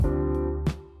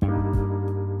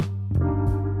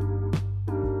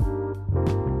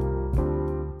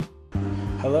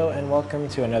welcome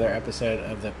to another episode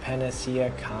of the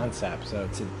Panacea Concept. So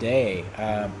today,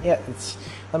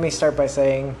 let me start by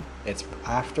saying it's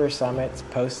after Summit, it's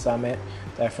post-Summit.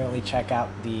 Definitely check out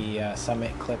the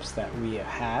Summit clips that we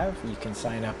have. You can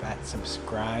sign up at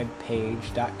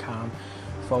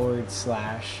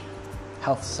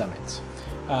subscribepage.com/health summits.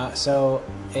 So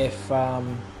if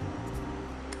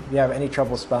you have any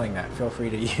trouble spelling that, feel free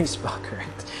to use spell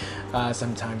correct.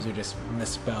 Sometimes we just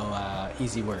misspell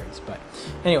easy words. But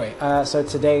anyway, so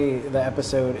today the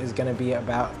episode is going to be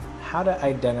about how to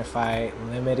identify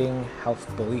limiting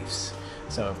health beliefs.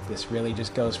 So this really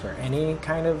just goes for any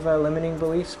kind of limiting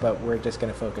beliefs, but we're just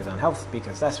going to focus on health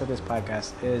because that's what this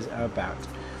podcast is about.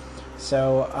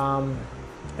 So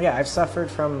I've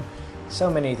suffered from so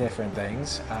many different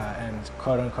things and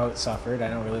quote unquote suffered. I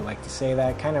don't really like to say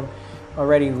that. Kind of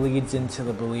already leads into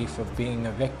the belief of being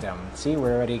a victim. See,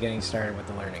 we're already getting started with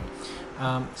the learning.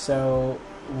 So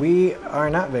we are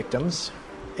not victims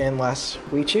unless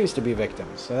we choose to be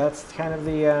victims. So that's kind of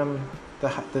the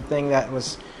thing that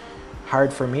was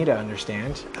hard for me to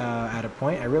understand at a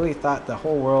point. I really thought the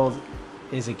whole world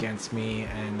is against me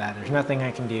and that there's nothing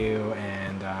I can do,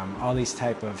 and all these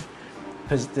type of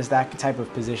that type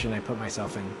of position I put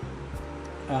myself in.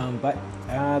 But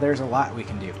there's a lot we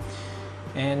can do.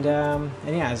 And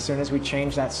as soon as we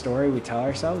change that story, we tell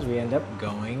ourselves, we end up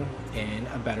going in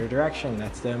a better direction.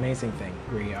 That's the amazing thing.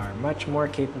 We are much more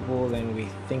capable than we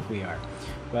think we are.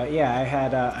 But yeah,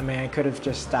 I could have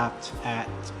just stopped at,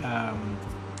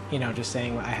 just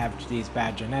saying I have these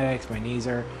bad genetics, my knees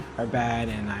are bad,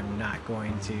 and I'm not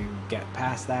going to get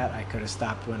past that. I could have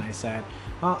stopped when I said,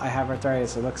 well, I have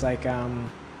arthritis. It looks like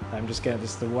this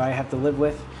is the way I have to live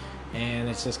with. And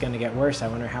it's just going to get worse. I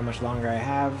wonder how much longer I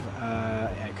have.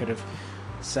 I could have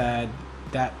said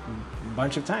that a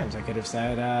bunch of times. I could have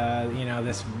said,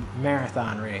 this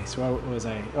marathon race. What was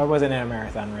I? I wasn't in a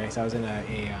marathon race. I was in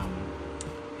a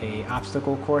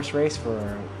obstacle course race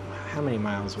for how many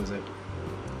miles was it?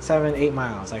 7-8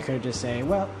 miles. I could have just say,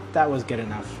 well, that was good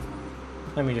enough.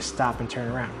 Let me just stop and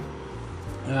turn around.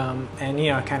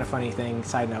 Kind of funny thing.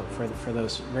 Side note for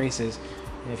those races.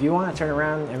 If you want to turn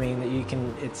around, you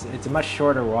can. It's a much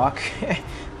shorter walk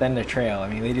than the trail.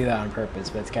 They do that on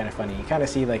purpose, but it's kind of funny. You kind of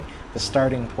see like the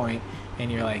starting point,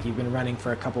 and you're like, you've been running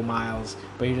for a couple miles,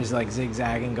 but you're just like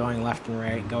zigzagging, going left and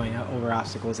right, going over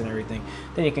obstacles and everything.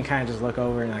 Then you can kind of just look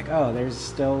over and like, oh, there's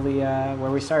still the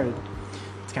where we started.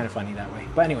 It's kind of funny that way.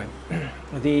 But anyway,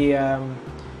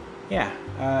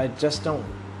 just don't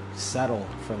settle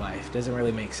for life. It doesn't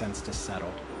really make sense to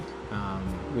settle.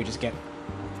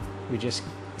 We just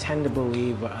tend to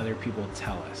believe what other people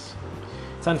tell us.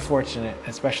 It's unfortunate,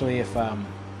 especially if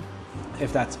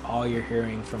that's all you're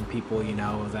hearing from people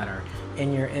that are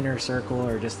in your inner circle,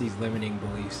 or just these limiting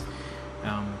beliefs.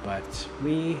 But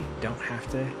we don't have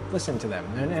to listen to them.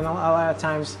 And a lot of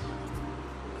times,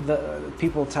 the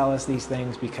people tell us these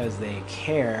things because they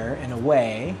care in a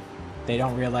way. They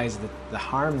don't realize the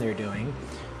harm they're doing.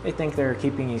 They think they're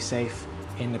keeping you safe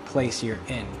in the place you're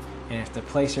in. And if the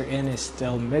place you're in is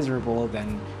still miserable,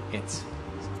 then it's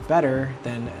better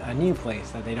than a new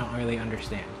place that they don't really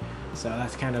understand. So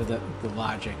that's kind of the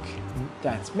logic.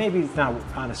 That's maybe it's not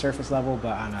on a surface level,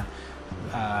 but on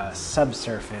a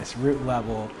subsurface, root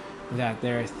level, that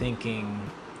they're thinking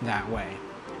that way,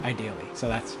 ideally. So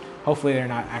that's hopefully they're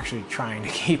not actually trying to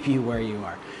keep you where you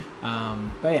are.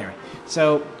 But anyway,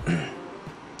 so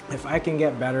if I can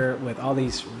get better with all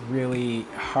these really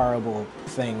horrible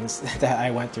things that I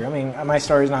went through. My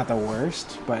story's not the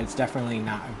worst, but it's definitely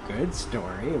not a good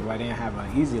story. I didn't have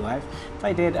an easy life. If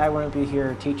I did, I wouldn't be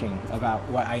here teaching about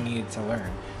what I needed to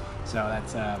learn. So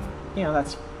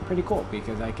that's pretty cool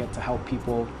because I get to help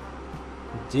people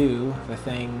do the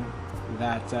thing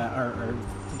that, or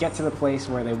get to the place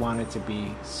where they wanted to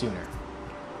be sooner.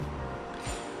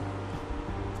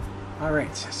 All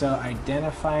right, so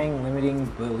identifying limiting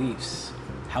beliefs,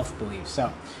 health beliefs.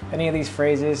 So if any of these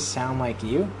phrases sound like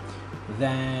you,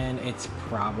 then it's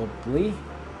probably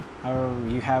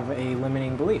you have a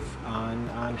limiting belief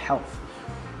on health.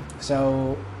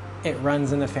 So it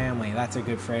runs in the family. That's a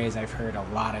good phrase I've heard a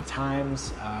lot of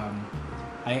times.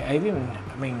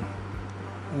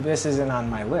 This isn't on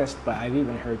my list, but I've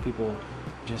even heard people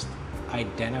just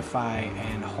identify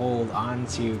and hold on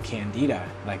to candida,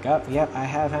 like, oh yep, I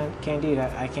have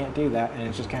candida, I can't do that, and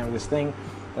it's just kind of this thing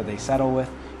that they settle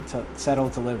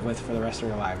to live with for the rest of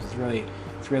their lives. It's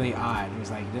really odd. It's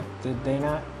like, did they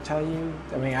not tell you?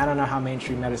 I don't know how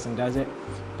mainstream medicine does it,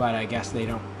 but I guess they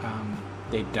don't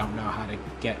know how to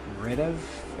get rid of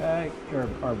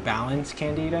or balance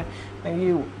candida.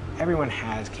 everyone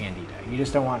has candida. You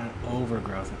just don't want an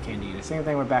overgrowth of candida. Same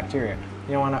thing with bacteria.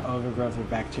 You don't want an overgrowth of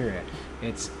bacteria.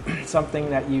 It's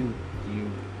something that you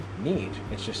need.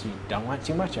 It's just you don't want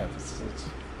too much of. It's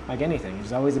like anything.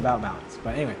 It's always about balance.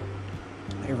 But anyway,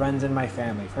 it runs in my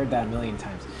family. I've heard that a million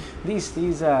times.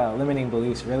 These limiting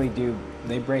beliefs really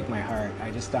they break my heart. I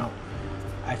just don't.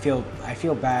 I feel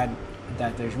bad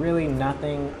that there's really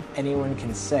nothing anyone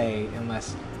can say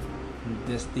unless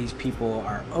these people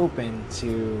are open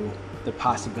to the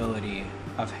possibility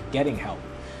of getting help.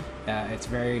 It's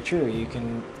very true. You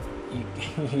can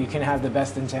have the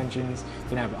best intentions, you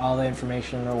can have all the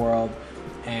information in the world,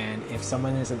 and if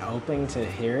someone isn't open to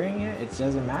hearing it, it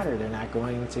doesn't matter. They're not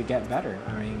going to get better.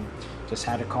 I mean, just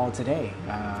had a call today.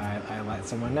 I let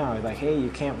someone know, like, hey, you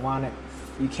can't want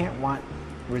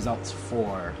results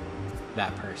for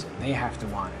that person. They have to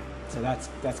want it. So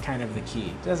that's kind of the key.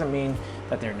 It doesn't mean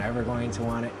that they're never going to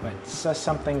want it, but it's just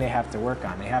something they have to work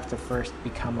on. They have to first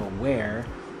become aware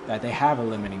that they have a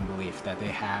limiting belief, that they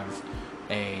have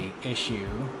a issue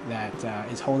that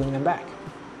is holding them back.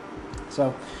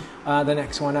 So the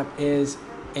next one up is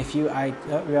I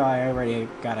already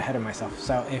got ahead of myself.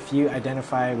 So if you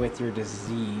identify with your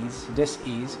dis-ease,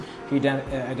 if you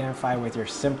identify with your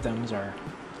symptoms, or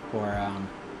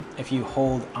if you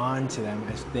hold on to them,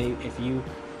 if you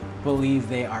believe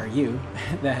they are you,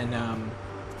 then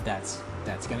that's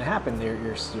going to happen.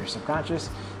 Your subconscious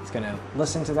is going to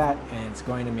listen to that, and it's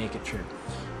going to make it true.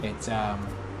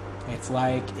 It's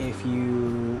like if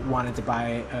you wanted to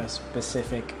buy a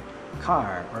specific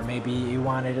car, or maybe you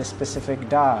wanted a specific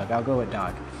dog. I'll go with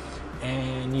dog.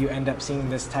 And you end up seeing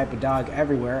this type of dog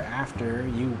everywhere after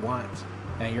you want.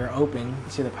 And you're open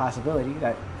to the possibility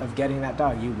of getting that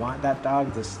dog. You want that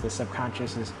dog. The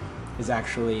subconscious is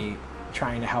actually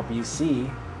trying to help you see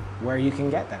where you can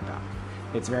get that dog.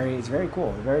 It's very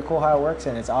cool. It's very cool how it works,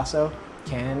 and it's also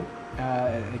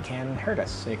it can hurt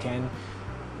us. It can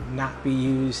not be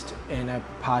used in a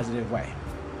positive way.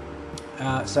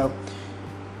 So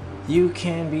you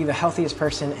can be the healthiest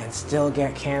person and still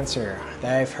get cancer.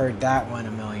 I've heard that one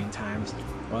a million times.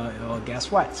 Well,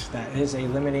 guess what? That is a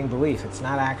limiting belief. It's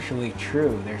not actually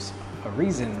true. There's a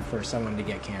reason for someone to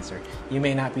get cancer. You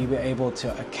may not be able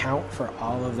to account for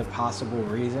all of the possible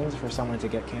reasons for someone to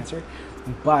get cancer,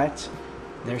 but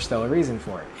there's still a reason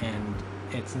for it. And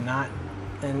it's not.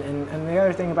 And the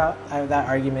other thing about that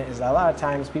argument is that a lot of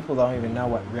times people don't even know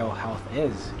what real health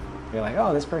is. They're like,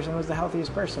 oh, this person was the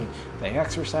healthiest person. They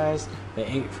exercised, they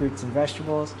ate fruits and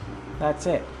vegetables. That's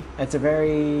it. It's a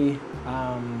very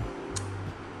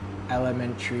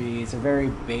elementary, it's a very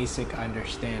basic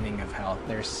understanding of health.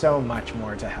 There's so much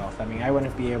more to health. I mean, I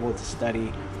wouldn't be able to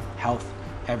study health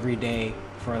every day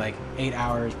for like 8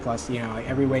 hours plus, like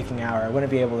every waking hour. I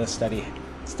wouldn't be able to study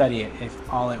it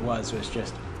if all it was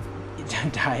just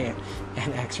diet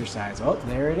and exercise. Well,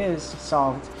 there it is,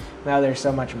 solved. Now there's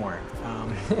so much more.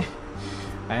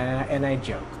 And I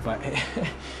joke, but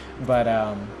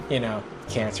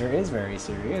cancer is very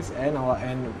serious,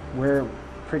 and we're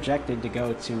projected to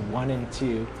go to 1 and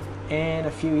 2 in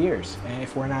a few years. And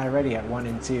if we're not already at 1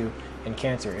 and 2 in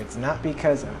cancer, it's not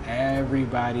because of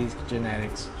everybody's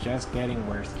genetics just getting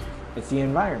worse. It's the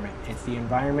environment. It's the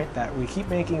environment that we keep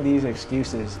making these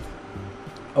excuses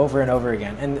over and over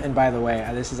again. And by the way,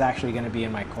 this is actually going to be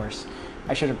in my course.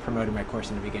 I should have promoted my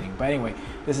course in the beginning. But anyway,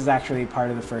 this is actually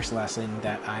part of the first lesson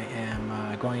that I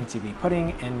am going to be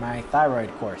putting in my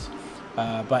thyroid course.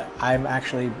 But I'm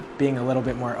actually being a little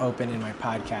bit more open in my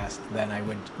podcast than I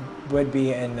would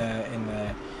be in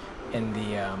the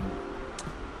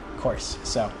course.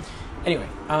 So anyway,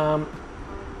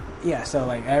 so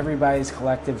like everybody's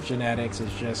collective genetics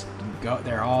is just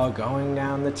they're all going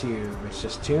down the tube. It's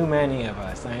just too many of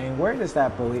us. I mean, where does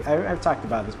that belief, I've talked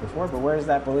about this before, but where does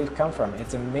that belief come from?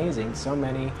 It's amazing. So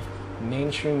many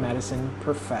mainstream medicine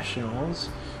professionals,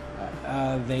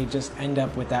 they just end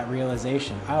up with that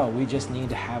realization. Oh, we just need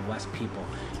to have less people.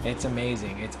 It's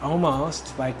amazing. It's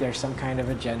almost like there's some kind of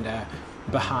agenda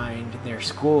behind their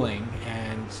schooling.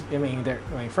 And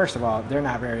first of all, they're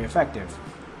not very effective.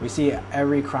 We see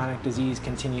every chronic disease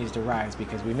continues to rise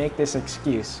because we make this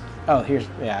excuse.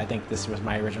 I think this was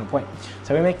my original point.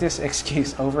 So we make this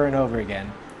excuse over and over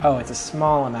again. Oh, it's a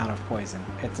small amount of poison.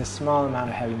 It's a small amount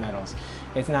of heavy metals.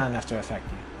 It's not enough to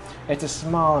affect you. It's a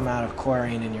small amount of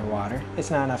chlorine in your water.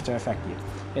 It's not enough to affect you.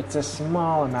 It's a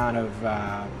small amount of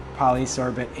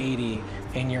polysorbate 80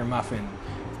 in your muffin.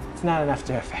 It's not enough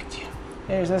to affect you.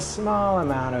 There's a small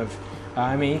amount of,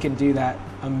 you can do that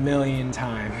a million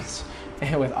times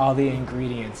with all the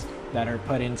ingredients that are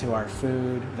put into our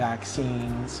food,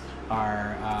 vaccines,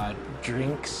 our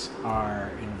drinks,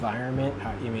 our environment.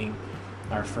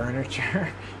 our furniture,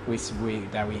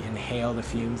 that we inhale the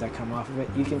fumes that come off of it.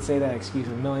 You can say that excuse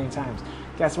a million times.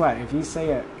 Guess what? If you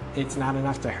say it's not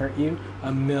enough to hurt you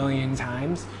a million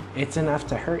times, it's enough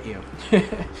to hurt you.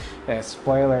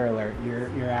 Spoiler alert,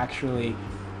 you're actually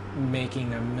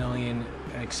making a million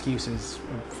excuses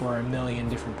for a million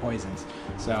different poisons.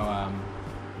 So a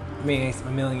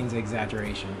million's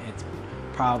exaggeration. It's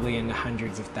probably in the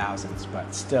hundreds of thousands,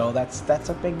 but still, that's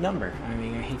a big number. I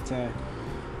mean, I hate to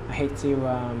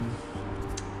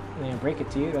break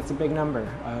it to you. That's a big number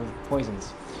of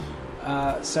poisons.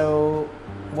 So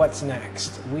what's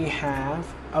next? We have,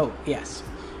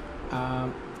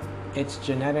 it's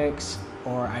genetics,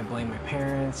 or I blame my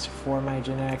parents for my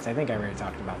genetics. I think I already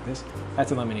talked about this.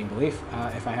 That's a limiting belief,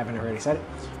 if I haven't already said it.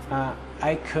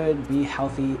 I could be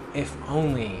healthy if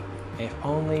only the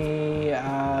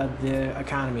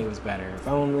economy was better, if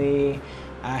only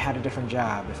I had a different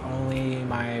job, if only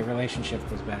my relationship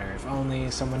was better, if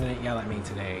only someone didn't yell at me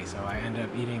today, so I ended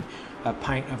up eating a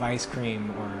pint of ice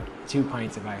cream, or 2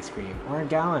 pints of ice cream, or a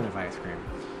gallon of ice cream.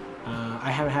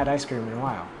 I haven't had ice cream in a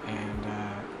while, and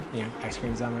ice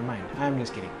cream's on my mind. I'm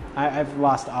just kidding. I've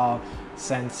lost all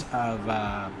sense of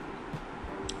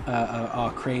all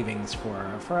cravings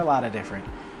for a lot of different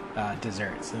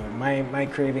desserts. So my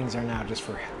cravings are now just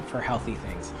for healthy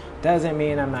things. Doesn't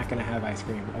mean I'm not going to have ice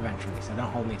cream eventually, so don't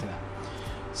hold me to that.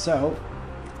 So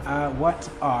what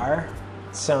are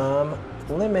some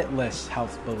limitless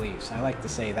health beliefs? I like to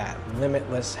say that,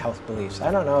 limitless health beliefs.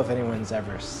 I don't know if anyone's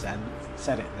ever said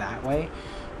it that way,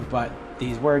 but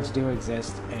these words do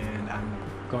exist, and I'm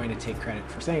going to take credit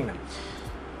for saying them.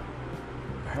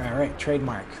 All right,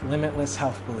 trademark, limitless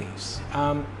health beliefs.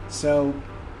 So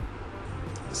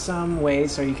some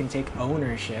ways so you can take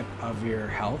ownership of your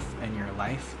health and your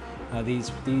life.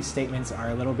 These statements are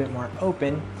a little bit more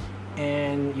open,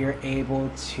 and you're able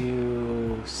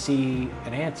to see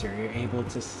an answer. You're able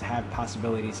to have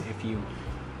possibilities if you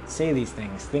say these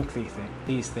things, think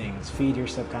these things, feed your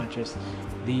subconscious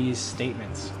these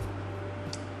statements.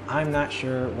 I'm not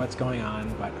sure what's going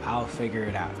on, but I'll figure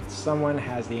it out. Someone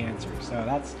has the answer. So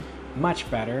that's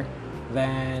much better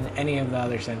than any of the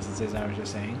other sentences I was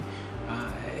just saying.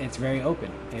 It's very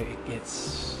open. It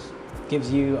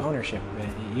gives you ownership.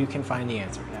 You can find the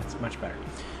answer. That's much better.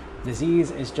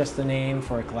 Disease is just the name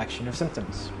for a collection of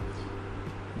symptoms.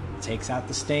 It takes out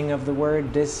the sting of the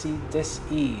word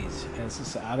dis-ease. And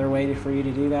the other way for you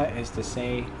to do that is to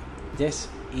say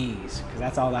dis-ease, because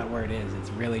that's all that word is.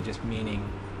 It's really just meaning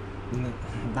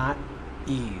not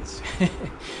ease.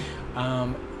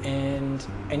 And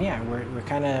yeah,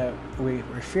 we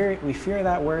fear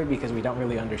that word because we don't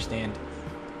really understand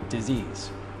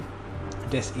dis-ease.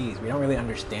 We don't really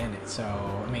understand it. So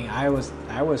I mean, I was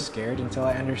scared until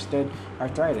I understood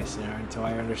arthritis, until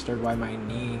I understood why my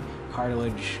knee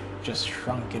cartilage just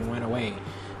shrunk and went away.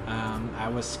 I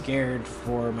was scared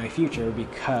for my future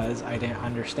because I didn't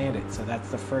understand it. So that's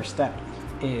the first step,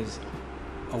 is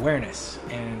awareness.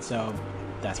 And so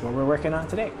that's what we're working on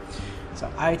today. So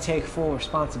I take full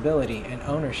responsibility and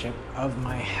ownership of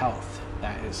my health.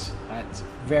 That's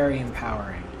very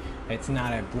empowering. It's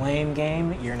not a blame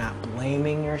game. You're not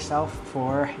blaming yourself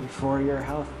for your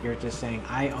health. You're just saying,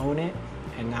 I own it,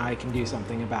 and now I can do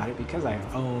something about it because I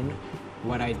own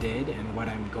what I did and what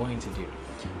I'm going to do.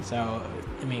 So,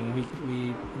 I mean,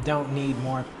 we don't need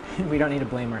more. We don't need to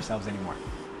blame ourselves anymore.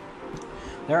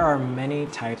 There are many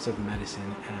types of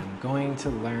medicine, and I'm going to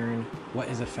learn what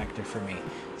is effective for me.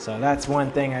 So that's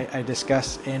one thing I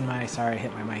discussed in my, sorry, I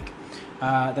hit my mic.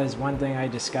 That's one thing I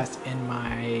discussed in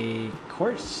my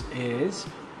course, is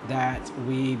that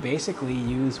we basically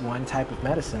use one type of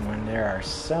medicine when there are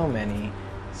so many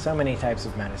types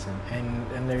of medicine,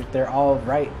 and they're all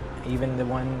right. Even the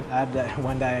one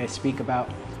that I speak about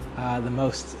the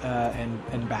most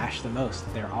and bash the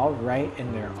most, they're all right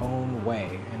in their own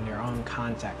way, in their own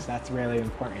context. That's really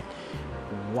important.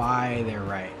 Why they're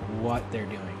right, what they're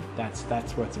doing. That's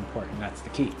what's important. That's the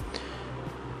key.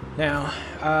 Now,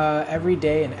 every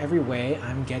day in every way,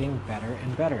 I'm getting better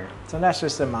and better. So that's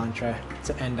just a mantra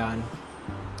to end on.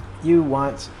 You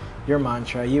want your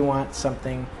mantra. You want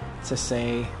something to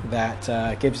say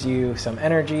that gives you some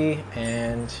energy,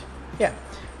 and yeah.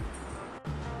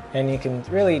 And you can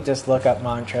really just look up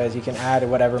mantras. You can add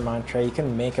whatever mantra. You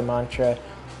can make a mantra.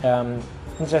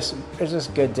 It's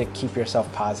just good to keep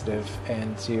yourself positive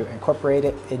and to incorporate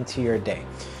it into your day.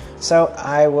 So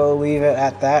I will leave it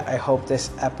at that. I hope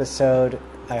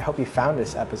you found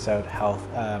this episode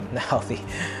healthy.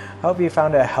 I hope you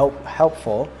found it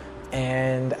helpful.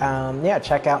 And yeah,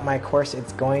 check out my course.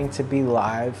 It's going to be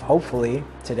live hopefully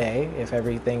today if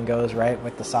everything goes right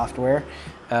with the software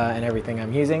and everything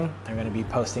I'm using. I'm going to be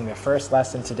posting the first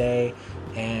lesson today,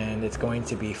 and it's going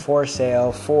to be for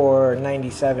sale for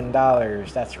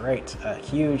 $97. That's right, a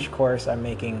huge course I'm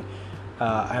making.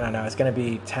 I don't know, it's going to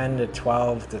be 10 to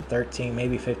 12 to 13,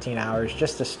 maybe 15 hours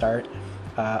just to start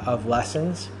of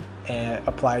lessons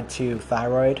applied to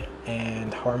thyroid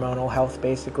and hormonal health.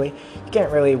 Basically, you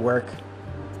can't really work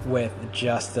with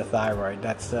just the thyroid.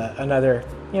 That's another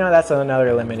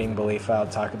limiting belief I'll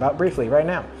talk about briefly right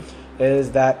now,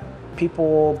 is that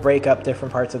people break up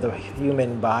different parts of the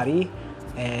human body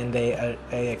and they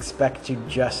expect to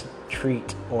just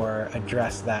treat or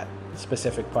address that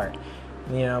specific part.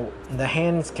 The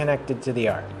hand's connected to the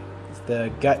arm,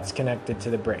 the gut's connected to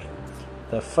the brain,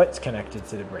 the foot's connected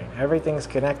to the brain. Everything's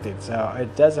connected. So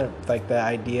it doesn't, like, the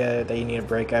idea that you need to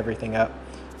break everything up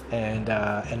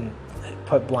and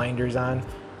put blinders on,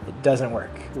 it doesn't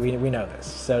work. We know this.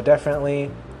 So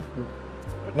definitely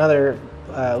another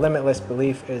limitless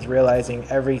belief is realizing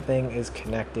everything is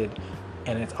connected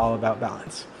and it's all about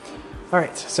balance. All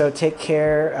right, so take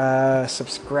care.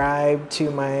 Subscribe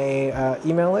to my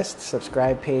email list,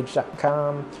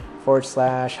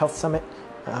 subscribepage.com/health summit.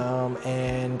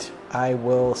 And I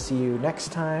will see you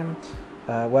next time.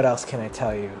 What else can I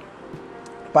tell you?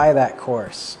 Buy that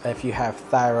course if you have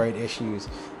thyroid issues.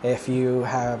 If you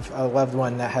have a loved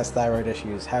one that has thyroid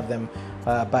issues, have them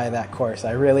buy that course.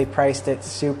 I really priced it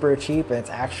super cheap, and it's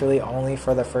actually only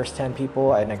for the first 10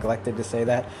 people. I neglected to say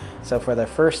that. So for the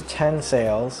first 10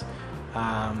 sales,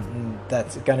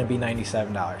 that's going to be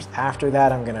 $97. After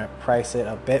that, I'm going to price it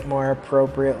a bit more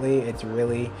appropriately. It's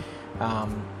really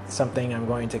something I'm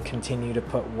going to continue to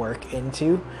put work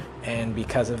into, and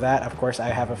because of that, of course, I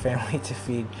have a family to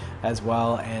feed as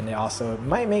well, and it also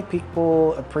might make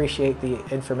people appreciate the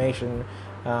information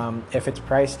if it's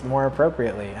priced more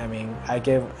appropriately. I mean, I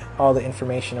give all the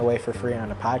information away for free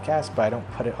on a podcast, but I don't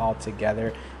put it all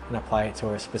together and apply it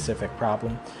to a specific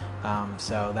problem.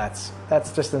 So that's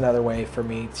just another way for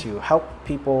me to help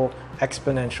people,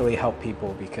 exponentially help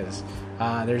people, because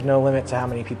there's no limit to how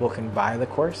many people can buy the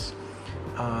course.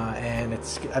 And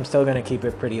I'm still going to keep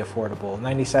it pretty affordable.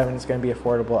 $97 is going to be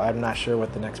affordable. I'm not sure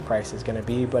what the next price is going to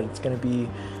be, but it's going to be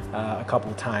a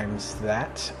couple times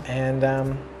that. And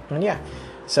yeah,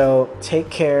 so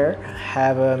take care.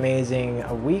 Have an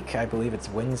amazing week. I believe it's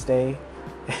Wednesday,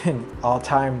 and all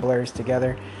time blurs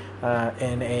together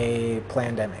in a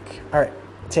pandemic. All right,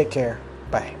 take care.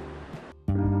 Bye.